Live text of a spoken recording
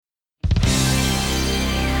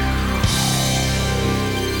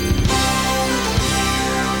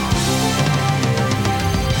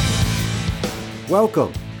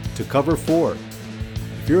Welcome to Cover 4.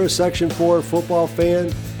 If you're a Section 4 football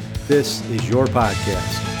fan, this is your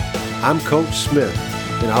podcast. I'm Coach Smith,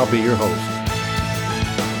 and I'll be your host.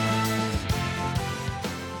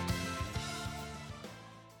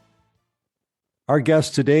 Our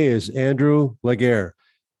guest today is Andrew Laguerre.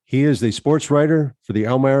 He is the sports writer for the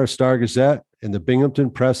Elmira Star-Gazette and the Binghamton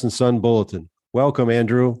Press and Sun Bulletin. Welcome,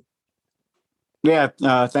 Andrew. Yeah,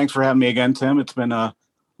 thanks for having me again, Tim. It's been a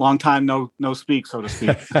long time no speak, so to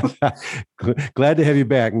speak. Glad to have you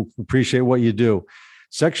back and appreciate what you do.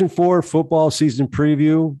 Section 4 football season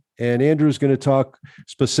preview, and Andrew's going to talk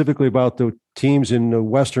specifically about the teams in the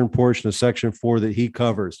western portion of Section 4 that he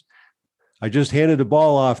covers. I just handed the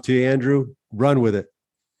ball off to you, Andrew. Run with it.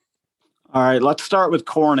 All right, let's start with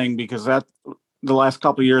Corning because the last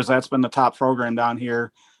couple of years, that's been the top program down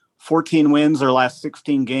here. 14 wins their last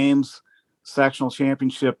 16 games, sectional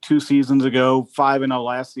championship 2 seasons ago, 5-0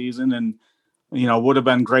 last season. And, would have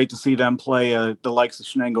been great to see them play the likes of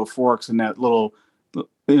Shenango Forks in that little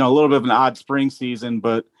bit of an odd spring season.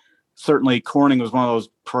 But certainly Corning was one of those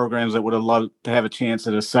programs that would have loved to have a chance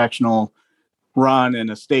at a sectional run and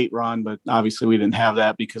a state run, but obviously we didn't have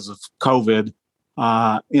that because of COVID.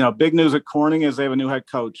 Big news at Corning is they have a new head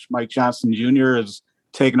coach. Mike Johnson Jr. has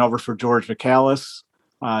taken over for George Vacalis.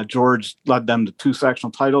 George led them to 2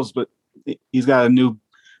 sectional titles, but he's got a new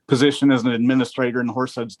position as an administrator in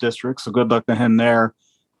Horseheads District, so good luck to him there.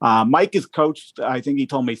 Mike has coached, I think he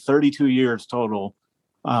told me, 32 years total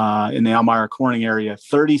in the Elmira Corning area,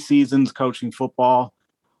 30 seasons coaching football.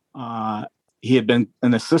 He had been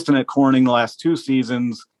an assistant at Corning the last 2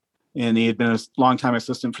 seasons, and he had been a longtime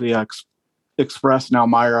assistant for the Express in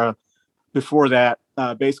Elmira. Before that,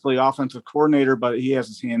 basically offensive coordinator, but he has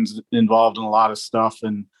his hands involved in a lot of stuff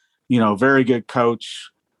and, very good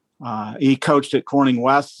coach. He coached at Corning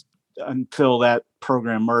West until that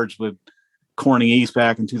program merged with Corning East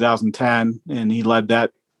back in 2010, and he led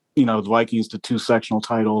that, the Vikings to 2 sectional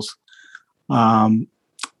titles. A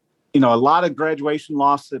lot of graduation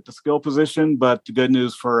loss at the skill position, but the good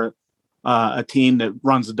news for a team that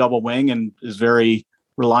runs a double wing and is very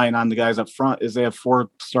reliant on the guys up front is they have 4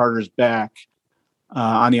 starters back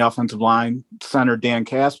on the offensive line. Center Dan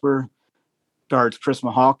Casper, guards Chris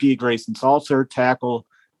Mahalke, Grayson Salter, tackle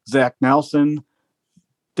Zach Nelson.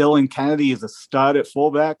 Dylan Kennedy is a stud at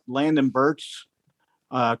fullback. Landon Birch,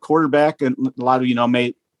 quarterback, and a lot of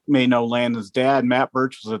may know Landon's dad. Matt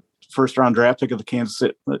Birch was a first-round draft pick of the Kansas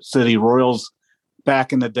City Royals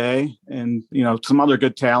back in the day. And, some other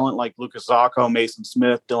good talent like Lucas Zacco, Mason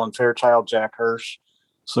Smith, Dylan Fairchild, Jack Hirsch.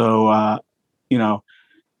 So,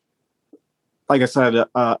 like I said,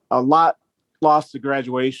 a lot lost to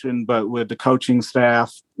graduation, but with the coaching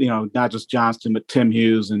staff, not just Johnston, but Tim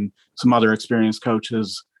Hughes and some other experienced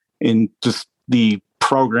coaches in just the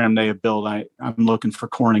program they have built. I'm looking for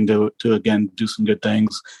Corning to again, do some good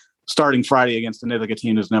things. Starting Friday against an Ithaca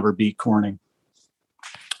team that's never beat Corning.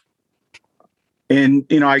 And,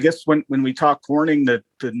 I guess when we talk Corning, the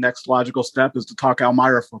next logical step is to talk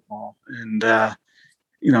Elmira football. And,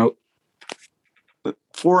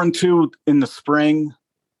 4-2 in the spring,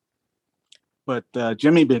 but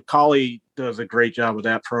Jimmy McCauley does a great job with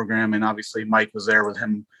that program. And obviously Mike was there with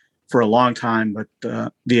him for a long time, but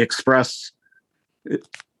the Express,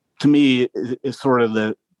 to me, is sort of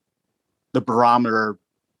the barometer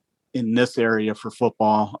in this area for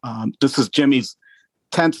football. This is Jimmy's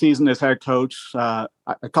 10th season as head coach. I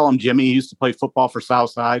call him Jimmy. He used to play football for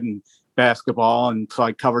Southside and basketball, and so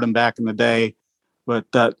I covered him back in the day. But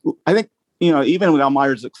I think, even with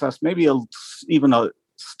Elmira's success, maybe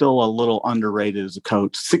still a little underrated as a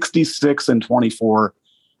coach. 66-24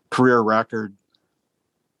 career record,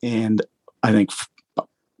 and I think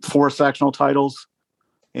 4 sectional titles.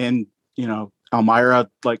 And, Elmira,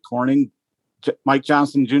 like Corning, Mike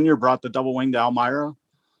Johnson Jr. brought the double wing to Elmira,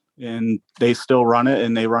 and they still run it,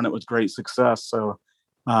 and they run it with great success. So,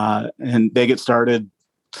 and they get started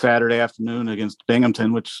Saturday afternoon against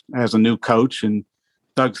Binghamton, which has a new coach, and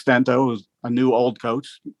Doug Stento is a new old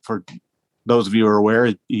coach. For those of you who are aware,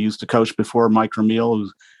 he used to coach before Mike Ramil,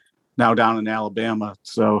 who's now down in Alabama.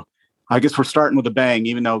 So I guess we're starting with a bang,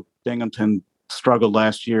 even though Binghamton struggled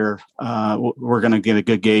last year. We're going to get a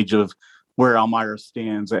good gauge of where Elmira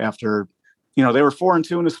stands after, they were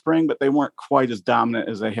 4-2 in the spring, but they weren't quite as dominant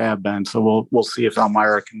as they have been. So we'll see if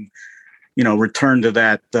Elmira can, return to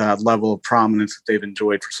that level of prominence that they've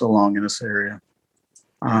enjoyed for so long in this area.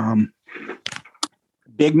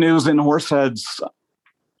 Big news in Horseheads.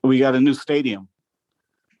 We got a new stadium.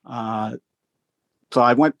 So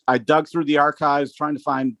I dug through the archives trying to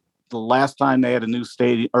find the last time they had a new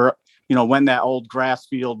stadium, or, when that old grass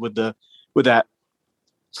field with that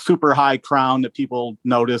super high crown that people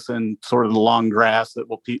notice and sort of the long grass that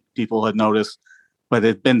people had noticed. But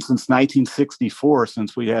it's been since 1964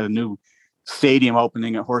 since we had a new stadium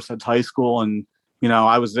opening at Horseheads High School. And,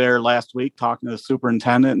 I was there last week talking to the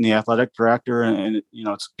superintendent and the athletic director, and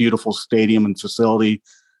it's a beautiful stadium and facility.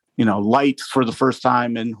 Lights for the first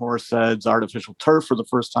time in Horseheads, artificial turf for the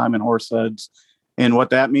first time in Horseheads. And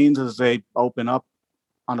what that means is they open up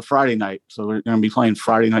on a Friday night. So we're going to be playing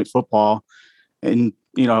Friday night football. And,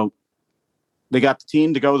 they got the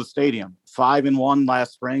team to go to the stadium. 5-1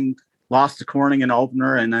 last spring, lost to Corning in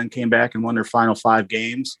opener, and then came back and won their final 5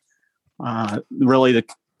 games. Really,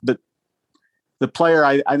 the player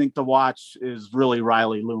I think to watch is really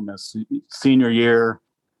Riley Loomis. Senior year,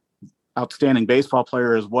 outstanding baseball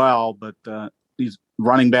player as well, but he's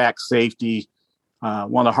running back, safety,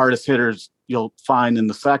 one of the hardest hitters you'll find in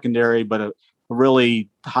the secondary, but a really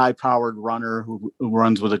high-powered runner who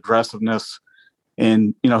runs with aggressiveness.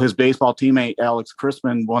 And, his baseball teammate, Alex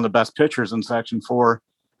Crispin, one of the best pitchers in Section 4,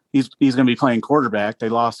 he's going to be playing quarterback. They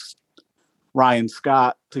lost Ryan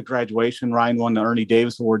Scott to graduation. Ryan won the Ernie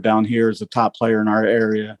Davis Award down here as a top player in our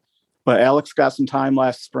area. But Alex got some time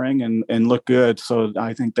last spring and looked good. So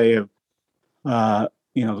I think they have,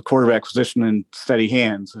 the quarterback position in steady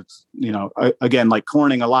hands. It's, again, like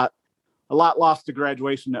Corning, a lot lost to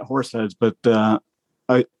graduation at Horseheads, but,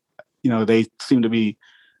 they seem to be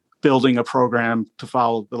building a program to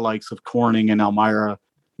follow the likes of Corning and Elmira,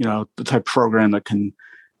 the type of program that can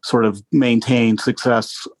sort of maintain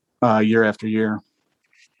success year after year.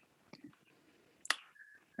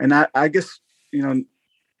 And I guess,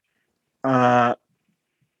 talk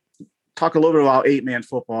a little bit about 8-man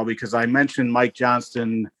football, because I mentioned Mike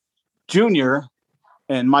Johnston Jr.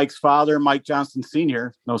 and Mike's father, Mike Johnston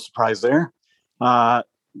Sr., no surprise there.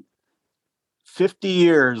 50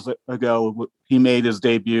 years ago, he made his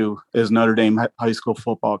debut as Notre Dame high school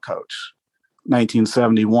football coach,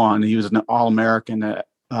 1971. He was an All-American at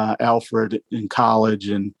Alfred in college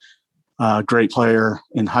and a great player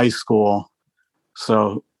in high school.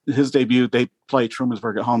 So his debut, they play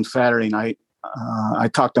Trumansburg at home Saturday night. I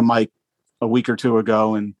talked to Mike a week or two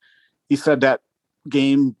ago, and he said that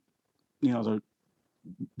game,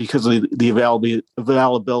 because of the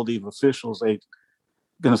availability of officials, they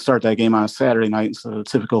going to start that game on a Saturday night instead of a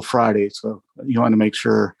typical Friday. So you want to make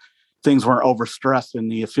sure things weren't overstressed in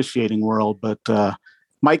the officiating world. But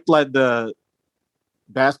Mike led the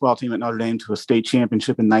basketball team at Notre Dame to a state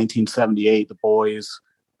championship in 1978, the boys.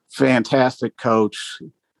 Fantastic coach.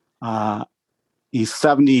 He's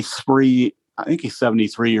 73. I think he's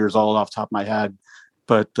 73 years old off the top of my head,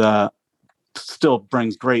 but still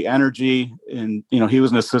brings great energy. And, he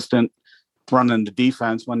was an assistant running the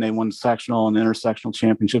defense when they won sectional and intersectional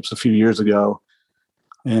championships a few years ago.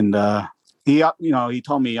 And he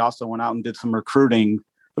told me he also went out and did some recruiting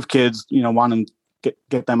of kids, wanting to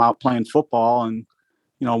get them out playing football. And,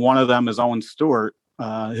 one of them is Owen Stewart,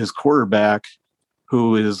 his quarterback,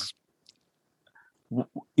 who is,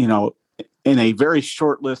 in a very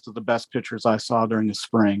short list of the best pitchers I saw during the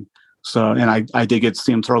spring. So, and I did get to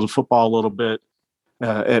see him throw the football a little bit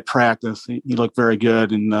at practice. He looked very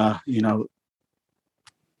good. And,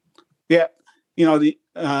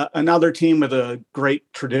 another team with a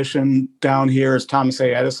great tradition down here is Thomas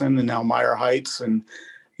A. Edison in Elmira Heights. And,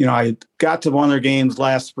 I got to one of their games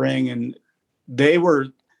last spring, and they were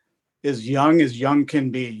as young can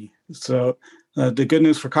be. So the good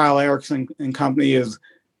news for Kyle Erickson and company is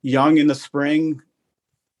young in the spring,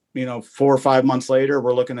 4 or 5 months later,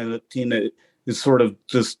 we're looking at a team that is sort of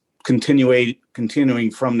just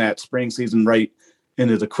continuing from that spring season right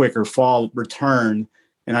into the quicker fall return.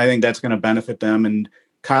 And I think that's going to benefit them. And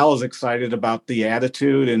Kyle is excited about the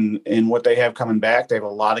attitude and what they have coming back. They have a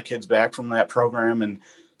lot of kids back from that program, and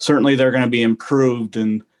certainly they're going to be improved.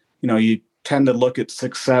 And, you tend to look at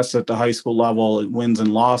success at the high school level, it wins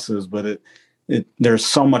and losses, but there's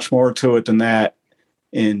so much more to it than that.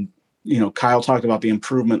 And, Kyle talked about the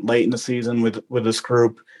improvement late in the season with this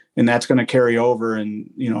group, and that's going to carry over. And,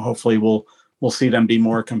 hopefully we'll see them be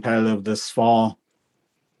more competitive this fall.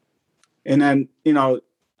 And then,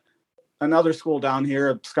 another school down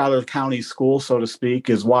here, Schuyler County school, so to speak,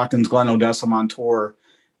 is Watkins Glen Odessa Montour.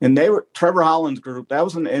 And they were Trevor Holland's group. That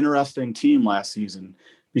was an interesting team last season,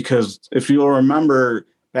 because if you'll remember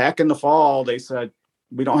back in the fall, they said,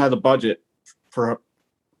 we don't have the budget for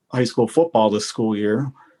high school football this school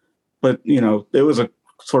year. But, it was a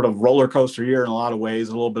sort of roller coaster year in a lot of ways,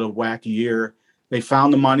 a little bit of wacky year. They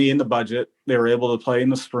found the money in the budget. They were able to play in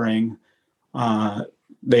the spring.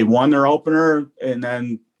 They won their opener, and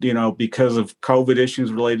then, because of COVID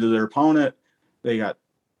issues related to their opponent, they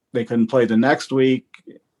couldn't play the next week.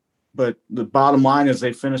 but the bottom line is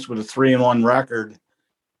they finished with a 3-1 record,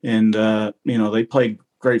 and they played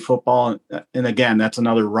great football. And again, that's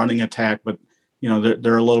another running attack, but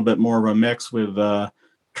they're a little bit more of a mix with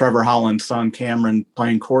Trevor Holland's son Cameron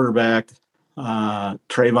playing quarterback,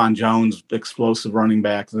 Trayvon Jones, explosive running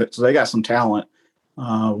back. So they got some talent.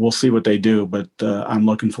 We'll see what they do, but I'm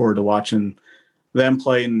looking forward to watching them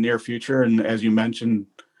play in the near future. And as you mentioned,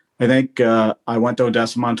 I think I went to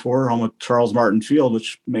Odessa Montour, home with Charles Martin Field,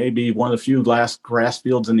 which may be one of the few last grass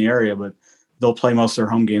fields in the area, but they'll play most of their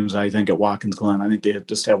home games, I think, at Watkins Glen. I think they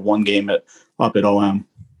just have one game up at OM.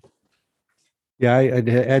 Yeah, I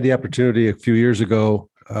had the opportunity a few years ago,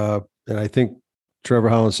 and I think Trevor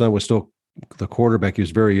Holland's son was still the quarterback. He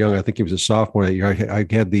was very young. I think he was a sophomore that year. I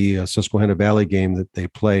had the Susquehanna Valley game that they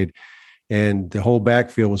played, and the whole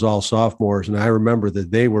backfield was all sophomores. And I remember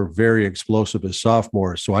that they were very explosive as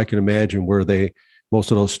sophomores. So I can imagine where most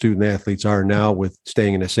of those student athletes are now, with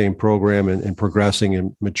staying in the same program and progressing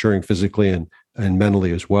and maturing physically and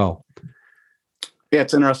mentally as well. Yeah,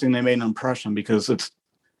 it's interesting they made an impression, because it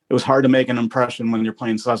was hard to make an impression when you're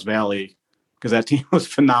playing Sus Valley, because that team was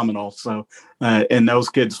phenomenal. So, and those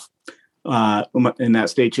kids in that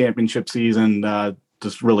state championship season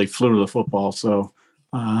just really flew to the football. So,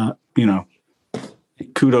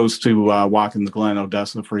 kudos to Watkins Glen,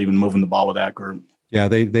 Odessa, for even moving the ball with that group. Yeah,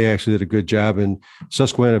 they actually did a good job. And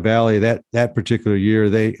Susquehanna Valley, that particular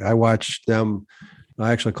year, I watched them.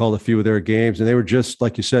 I actually called a few of their games, and they were just,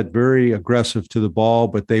 like you said, very aggressive to the ball,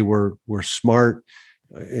 but they were smart,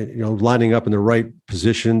 lining up in the right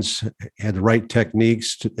positions, had the right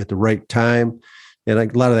techniques at the right time. And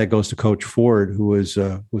a lot of that goes to Coach Ford, who was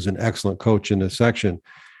an excellent coach in this section.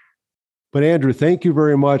 But Andrew, thank you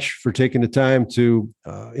very much for taking the time to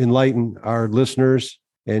enlighten our listeners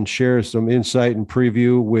and share some insight and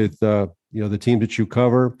preview with the team that you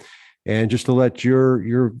cover, and just to let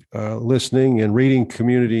your listening and reading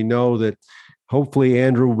community know that hopefully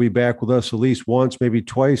Andrew will be back with us at least once, maybe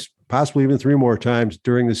twice, possibly even 3 more times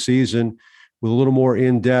during the season, with a little more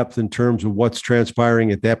in depth in terms of what's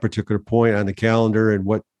transpiring at that particular point on the calendar and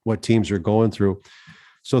what teams are going through.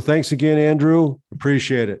 So thanks again, Andrew.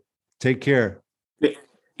 Appreciate it. Take care.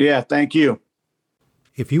 Yeah, thank you.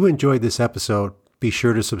 If you enjoyed this episode, be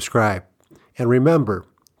sure to subscribe. And remember,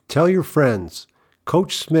 tell your friends.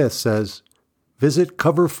 Coach Smith says, visit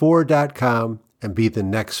cover4.com and be the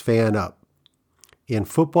next fan up. In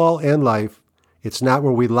football and life, it's not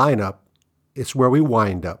where we line up, it's where we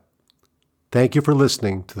wind up. Thank you for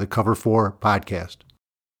listening to the Cover 4 podcast.